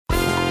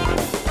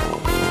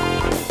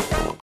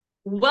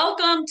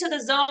Welcome to the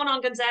Zone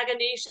on Gonzaga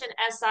Nation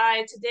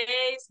SI.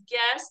 Today's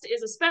guest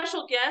is a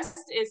special guest.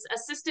 It's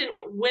assistant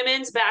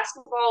women's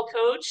basketball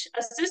coach,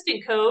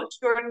 assistant coach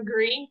Jordan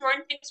Green.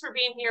 Jordan, thanks for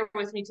being here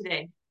with me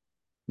today.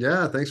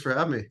 Yeah, thanks for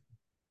having me.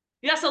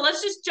 Yeah, so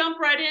let's just jump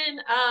right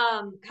in.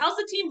 How's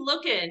the team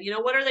looking?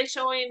 What are they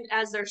showing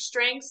as their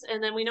strengths?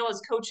 And then we know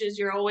as coaches,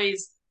 you're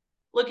always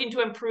looking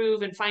to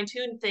improve and fine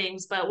tune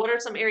things. But what are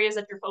some areas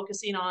that you're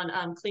focusing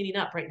on cleaning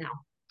up right now?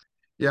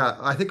 Yeah,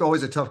 I think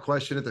always a tough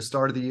question at the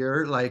start of the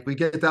year. Like we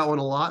get that one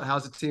a lot.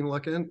 How's the team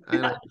looking?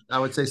 And I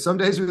would say some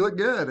days we look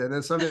good, and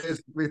then some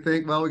days we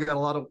think, well, we got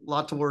a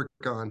lot to work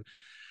on.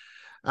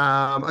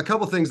 A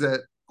couple things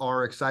that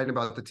are exciting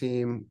about the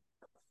team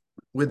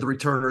with the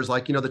returners,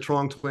 like the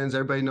Trong twins.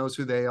 Everybody knows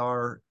who they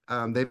are.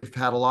 They've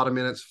had a lot of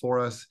minutes for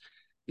us.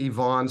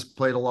 Yvonne's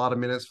played a lot of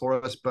minutes for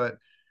us, but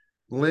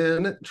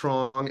Lynn,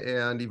 Trong,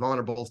 and Yvonne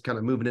are both kind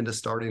of moving into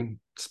starting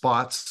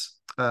spots.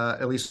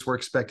 At least we're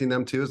expecting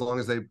them to, as long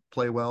as they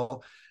play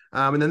well.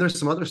 And then there's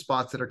some other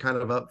spots that are kind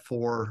of up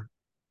for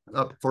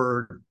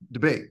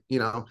debate,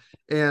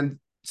 and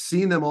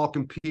seeing them all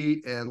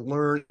compete and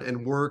learn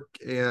and work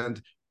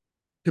and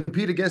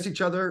compete against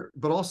each other,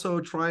 but also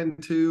trying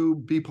to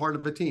be part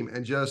of a team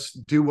and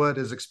just do what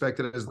is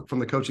expected from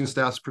the coaching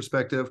staff's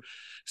perspective.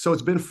 So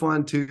it's been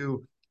fun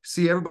to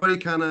see everybody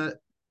kind of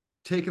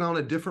taking on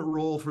a different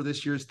role for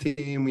this year's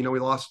team. We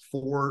lost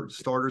 4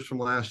 starters from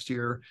last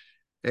year,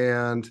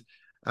 and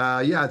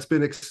yeah, it's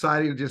been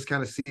exciting to just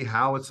kind of see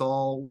how it's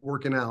all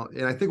working out.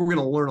 And I think we're going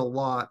to learn a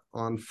lot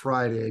on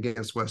Friday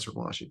against Western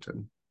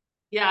Washington.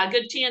 Yeah, a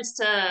good chance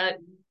to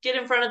get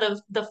in front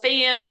of the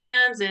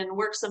fans and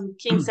work some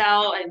kinks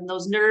out and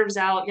those nerves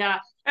out. Yeah.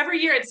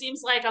 Every year it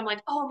seems like I'm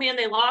like, oh man,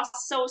 they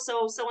lost so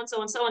and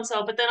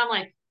so. But then I'm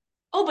like,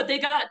 oh, but they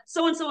got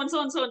so and so and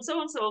so and so and so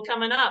and so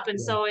coming up. And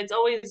Yeah. so it's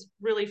always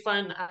really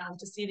fun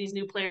to see these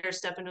new players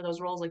step into those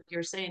roles, like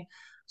you're saying.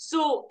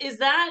 So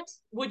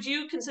would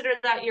you consider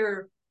that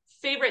your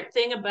favorite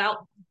thing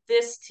about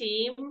this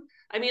team?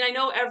 I mean, I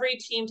know every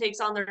team takes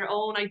on their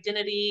own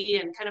identity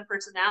and kind of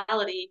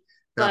personality,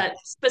 Yeah. but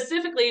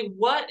specifically,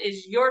 what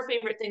is your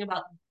favorite thing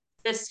about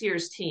this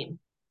year's team?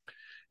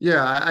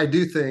 Yeah, I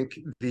do think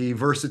the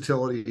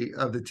versatility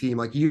of the team,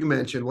 like you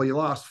mentioned, well, you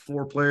lost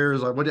 4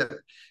 players,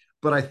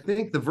 but I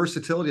think the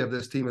versatility of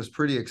this team is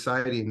pretty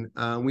exciting.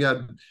 We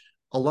had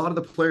a lot of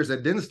the players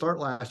that didn't start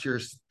last year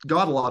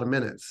got a lot of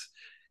minutes.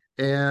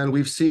 And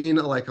we've seen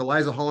like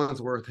Eliza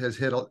Hollingsworth has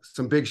hit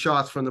some big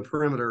shots from the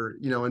perimeter,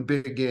 in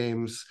big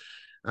games.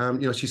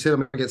 She's hit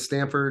them against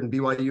Stanford and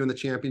BYU in the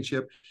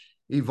championship.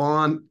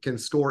 Yvonne can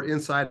score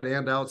inside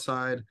and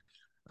outside.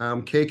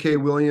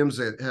 KK Williams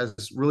has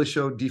really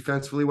showed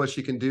defensively what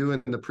she can do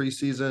in the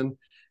preseason,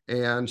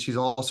 and she's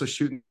also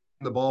shooting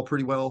the ball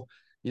pretty well.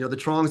 The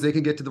Trongs, they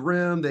can get to the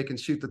rim, they can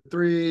shoot the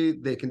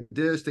three, they can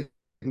dish, they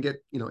can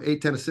get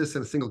 8-10 assists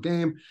in a single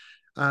game.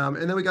 And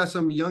then we got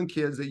some young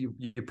kids that you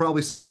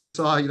probably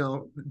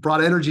saw,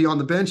 brought energy on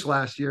the bench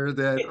last year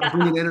that are Yeah.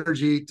 bringing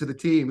energy to the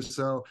team.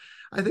 So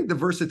I think the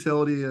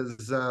versatility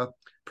is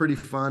pretty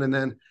fun. And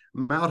then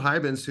Maud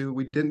Hybens, who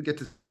we didn't get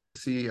to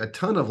see a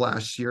ton of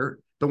last year,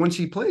 but when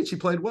she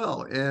played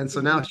well. And so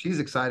now Mhm. she's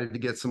excited to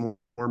get some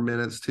more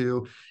minutes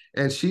too.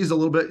 And she's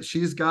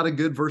got a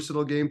good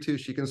versatile game too.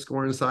 She can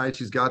score inside.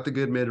 She's got the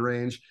good mid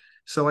range.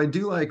 So I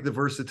do like the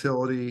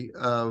versatility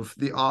of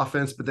the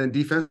offense, but then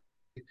defense,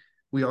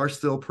 we are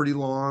still pretty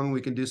long.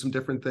 We can do some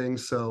different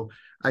things. So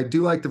I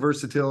do like the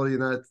versatility,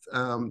 and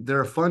that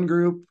they're a fun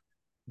group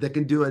that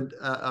can do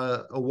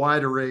a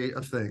wide array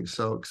of things.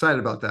 So excited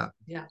about that.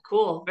 Yeah,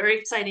 cool. Very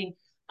exciting.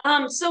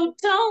 So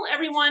tell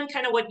everyone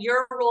kind of what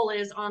your role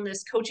is on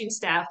this coaching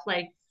staff.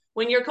 Like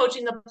when you're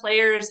coaching the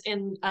players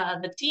in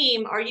the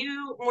team, are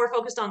you more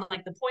focused on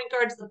like the point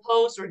guards, the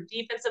post, or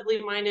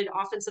defensively minded,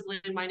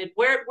 offensively minded?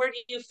 Where do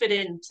you fit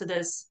into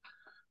this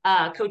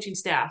coaching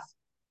staff?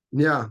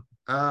 Yeah.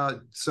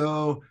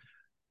 So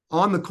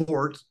on the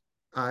court,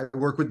 I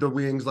work with the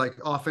wings. Like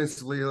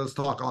offensively, let's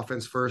talk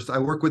offense first. I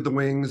work with the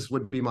wings,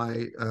 would be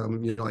my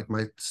like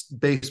my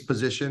base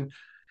position.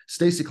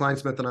 Stacy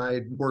Kleinsmith and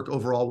I work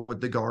overall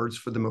with the guards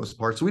for the most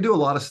part. So we do a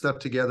lot of stuff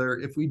together.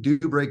 If we do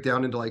break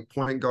down into like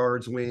point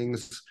guards,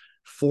 wings,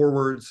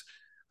 forwards,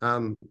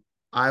 um,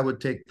 I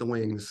would take the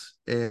wings.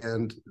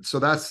 And so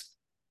that's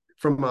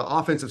from an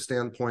offensive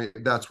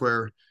standpoint, that's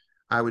where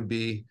I would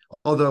be.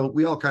 Although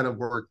we all kind of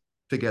work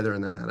together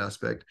in that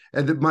aspect.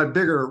 And my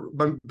bigger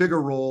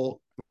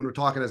role when we're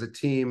talking as a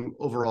team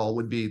overall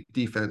would be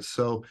defense.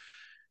 So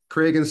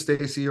Craig and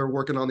Stacy are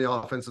working on the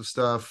offensive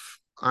stuff.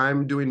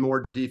 I'm doing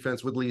more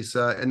defense with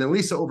Lisa, and then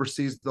Lisa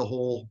oversees the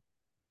whole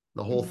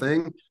Mhm.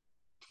 thing.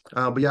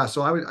 But yeah,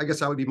 so I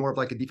guess I would be more of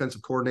like a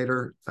defensive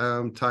coordinator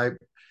type.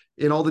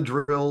 In all the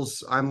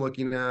drills, I'm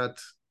looking at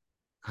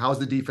how's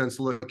the defense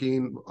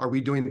looking? Are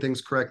we doing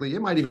things correctly?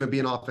 It might even be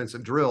an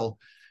offensive drill,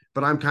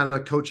 but I'm kind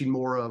of coaching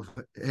more of,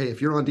 hey,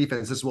 if you're on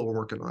defense, this is what we're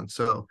working on.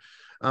 So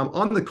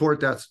on the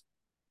court, that's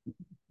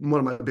one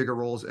of my bigger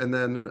roles. And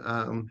then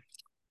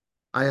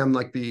I am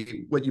like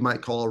the what you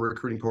might call a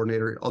recruiting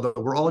coordinator. Although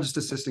we're all just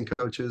assistant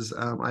coaches,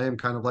 I am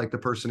kind of like the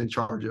person in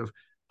charge of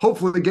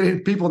hopefully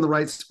getting people in the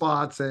right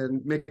spots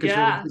and making sure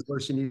that Yeah. she's where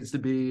she needs to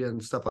be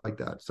and stuff like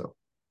that. So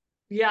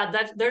Yeah,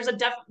 that there's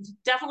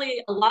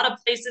definitely a lot of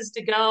places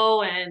to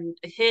go and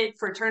hit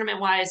for tournament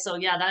wise. So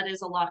yeah, that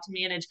is a lot to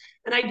manage.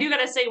 And I do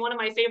gotta say, one of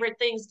my favorite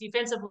things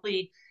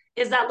defensively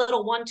is that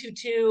little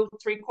 1-2-2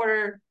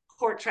 3/4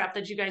 court trap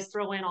that you guys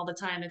throw in all the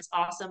time. It's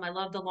awesome. I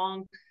love the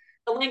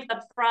length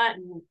up front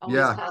and always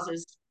yeah.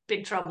 causes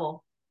big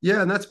trouble.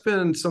 Yeah, and that's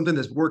been something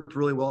that's worked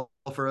really well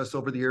for us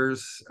over the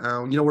years.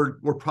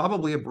 We're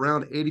probably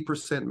around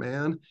 80%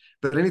 man,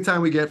 but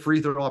anytime we get free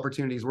throw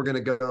opportunities, we're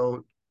going to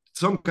go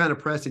some kind of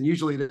press, and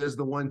usually it is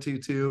the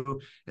 1-2-2,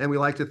 and we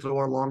like to throw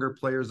our longer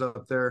players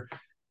up there.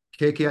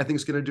 KK, I think,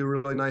 is going to do a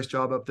really nice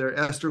job up there.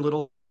 Esther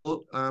Little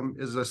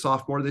is a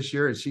sophomore this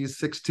year, and she's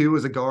 6'2"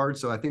 as a guard,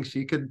 so I think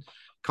she could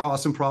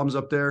cause some problems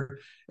up there.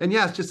 And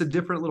yeah, it's just a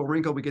different little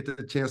wrinkle we get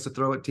the chance to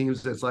throw at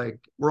teams. That's like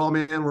we're all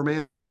man, we're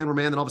man, we're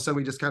man. Then all of a sudden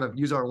we just kind of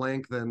use our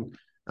length, and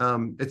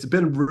it's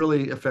been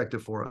really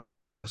effective for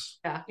us.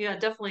 Yeah, yeah,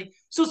 definitely.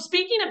 So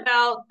speaking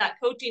about that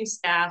coaching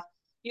staff,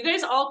 you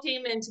guys all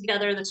came in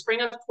together the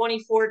spring of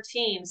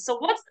 2014. So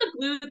what's the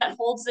glue that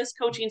holds this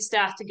coaching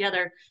staff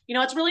together?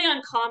 It's really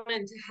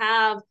uncommon to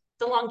have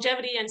the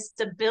longevity and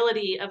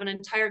stability of an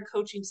entire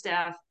coaching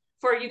staff.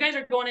 For you guys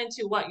are going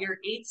into what, your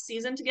 8th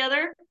season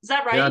together? Is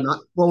that Yeah, right? not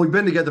well. We've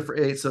been together for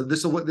 8, so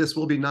this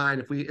will be 9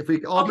 if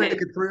we all make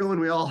Okay. it through and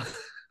we all.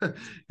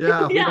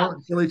 Yeah, if we Yeah.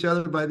 don't kill each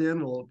other by the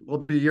end, we'll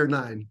be year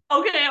 9.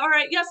 Okay. All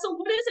right. Yeah. So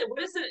what is it?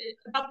 What is it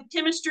about the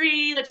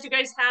chemistry that you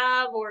guys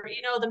have, or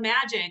the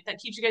magic that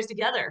keeps you guys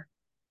together?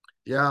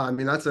 Yeah, I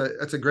mean that's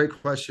a great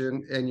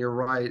question, and you're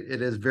right.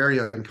 It is very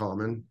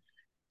uncommon,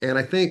 and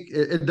I think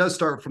it does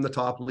start from the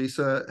top.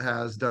 Lisa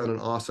has done an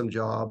awesome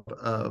job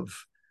of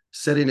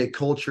setting a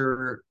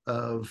culture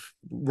of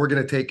we're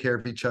going to take care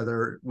of each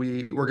other.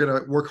 We're going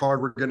to work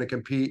hard. We're going to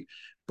compete,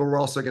 but we're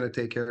also going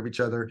to take care of each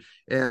other.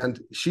 And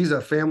she's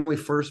a family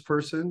first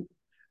person,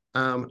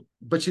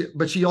 but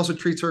she also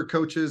treats her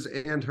coaches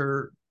and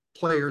her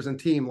players and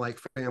team like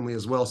family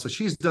as well. So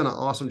she's done an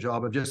awesome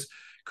job of just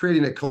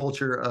creating a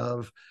culture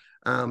of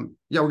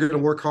yeah, we're going to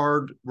work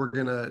hard, we're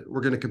going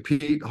to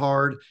compete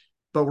hard,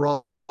 but we're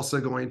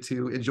also going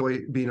to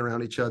enjoy being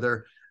around each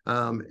other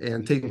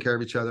and taking care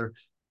of each other.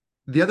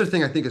 The other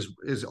thing I think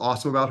is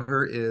awesome about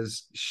her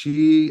is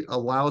she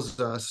allows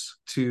us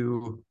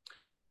to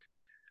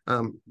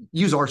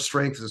use our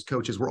strengths as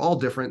coaches. We're all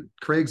different.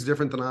 Craig's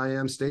different than I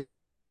am. State's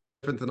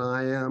different than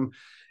I am,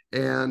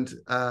 and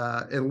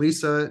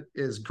Lisa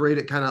is great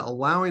at kind of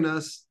allowing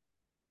us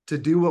to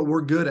do what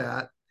we're good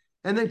at,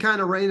 and then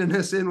kind of reining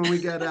us in when we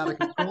get out of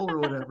control or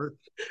whatever.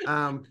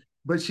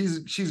 But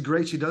she's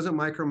great. She doesn't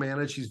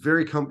micromanage.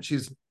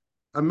 She's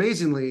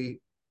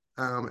amazingly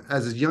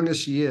as young as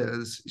she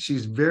is.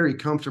 She's very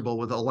comfortable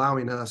with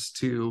allowing us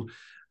to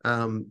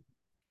um,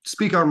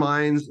 speak our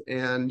minds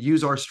and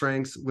use our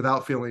strengths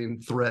without feeling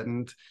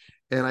threatened.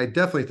 And I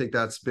definitely think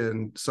that's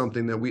been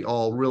something that we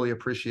all really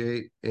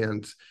appreciate,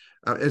 and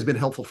has been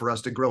helpful for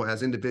us to grow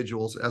as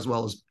individuals as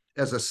well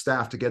as a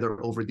staff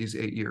together over these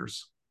 8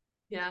 years.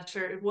 Yeah,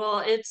 sure.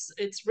 Well, it's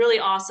really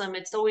awesome.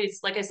 It's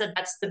always, like I said,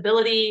 that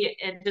stability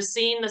and just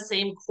seeing the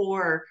same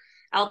core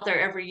out there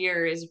every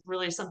year is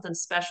really something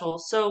special.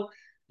 So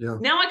Yeah.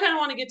 now I kind of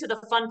want to get to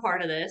the fun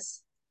part of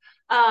this.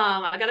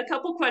 I got a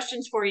couple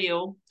questions for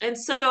you. And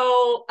so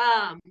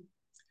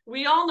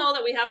we all know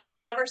that we have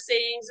our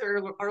sayings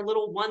or our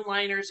little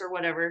one-liners or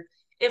whatever.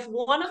 If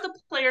one of the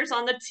players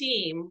on the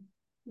team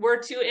were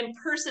to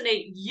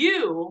impersonate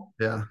you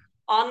Yeah.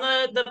 on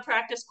the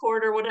practice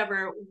court or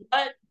whatever,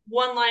 what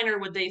one-liner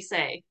would they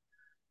say?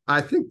 I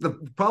think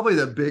probably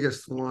the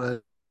biggest one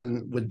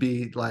would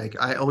be like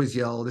I always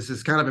yell. This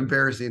is kind of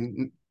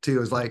embarrassing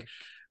too. Is like,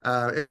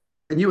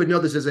 and you would know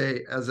this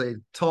as a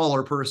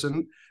taller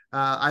person.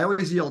 I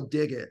always yell,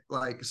 "Dig it!"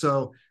 Like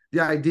so. The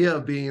idea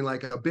of being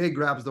like a big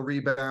grabs the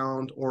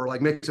rebound or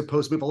like makes a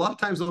post move. A lot of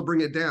times they'll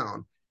bring it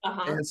down,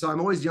 Uh-huh. and so I'm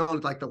always yelling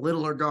at like the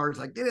littler guards,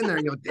 like get in there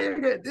and go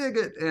dig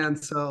it.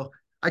 And so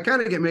I kind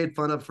of get made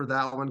fun of for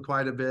that one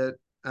quite a bit.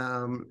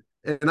 And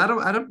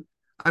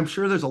I'm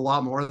sure there's a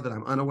lot more that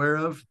I'm unaware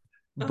of,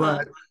 Uh-huh.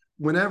 but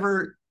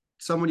whenever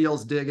someone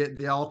yells dig it,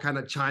 they all kind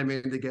of chime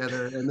in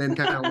together and then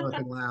kind of look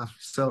and laugh.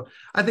 So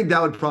I think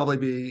that would probably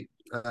be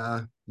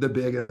the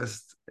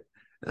biggest.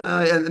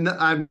 And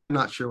I'm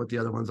not sure what the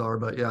other ones are,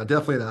 but yeah,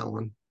 definitely that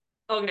one.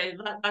 Okay,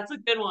 that's a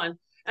good one.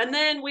 And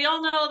then we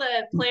all know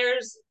that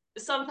players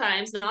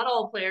sometimes, not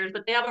all players,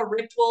 but they have a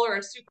ritual or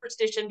a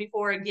superstition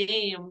before a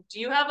game.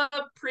 Do you have a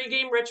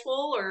pregame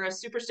ritual or a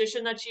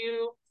superstition that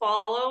you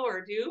follow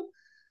or do?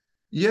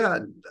 Yeah,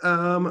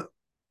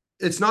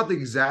 it's not the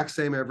exact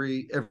same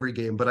every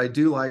game, but I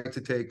do like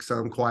to take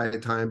some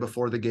quiet time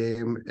before the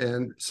game.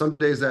 And some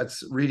days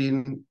that's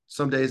reading,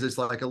 some days it's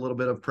like a little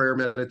bit of prayer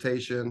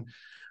meditation.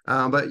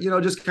 But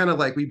just kind of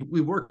like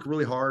we work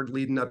really hard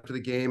leading up to the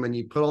game, and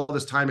you put all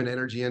this time and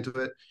energy into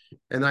it.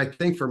 And I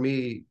think for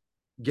me,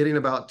 getting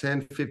about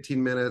 10,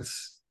 15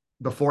 minutes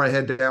before I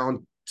head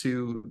down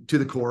to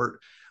the court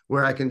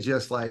where I can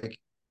just like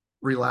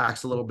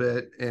relax a little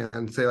bit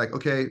and say like,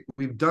 okay,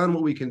 we've done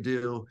what we can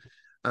do.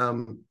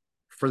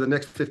 for the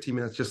next 15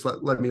 minutes, just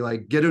let me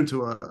like get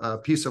into a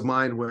peace of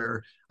mind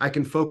where I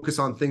can focus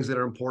on things that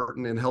are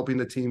important and helping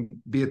the team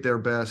be at their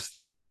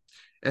best,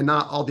 and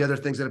not all the other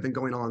things that have been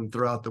going on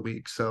throughout the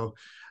week. So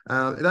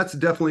that's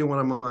definitely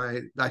one of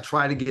I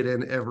try to get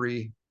in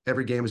every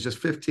game is just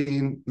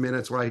 15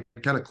 minutes where I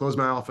kind of close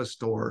my office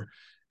door.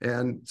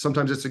 And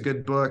sometimes it's a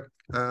good book,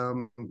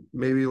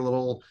 maybe a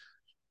little,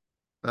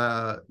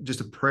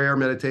 just a prayer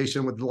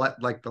meditation with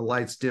like the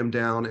lights dim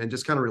down and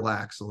just kind of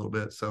relax a little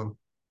bit. So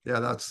yeah,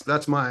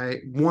 that's my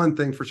one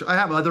thing for sure. I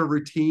have other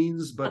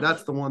routines, but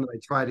that's the one that I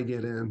try to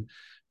get in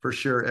for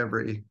sure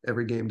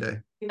every game day.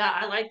 Yeah,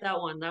 I like that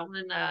one. That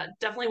one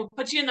definitely will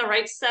put you in the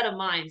right set of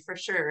mind for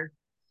sure.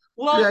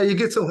 Yeah, Well, you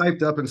get so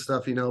hyped up and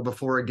stuff,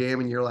 before a game,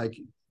 and you're like,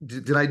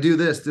 did I do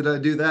this? Did I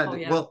do oh that?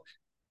 yeah, Well,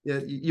 yeah,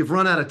 you've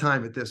run out of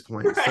time at this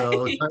point.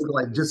 So right. time to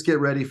like just get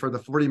ready for the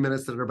 40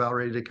 minutes that are about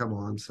ready to come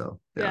on. So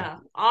yeah. Yeah,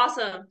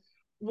 awesome.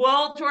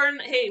 Well, Jordan,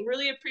 hey,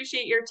 really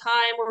appreciate your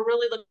time. We're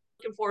really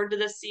looking forward to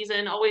this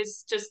season.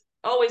 Always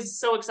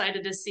so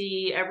excited to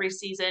see every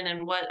season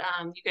and what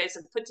you guys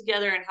have put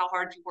together and how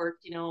hard you work,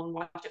 and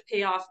watch it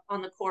pay off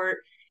on the court.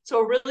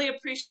 So really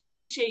appreciate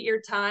your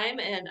time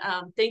and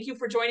thank you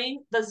for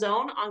joining the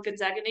Zone on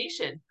Gonzaga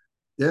Nation.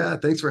 Yeah,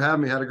 thanks for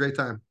having me. Had a great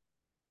time.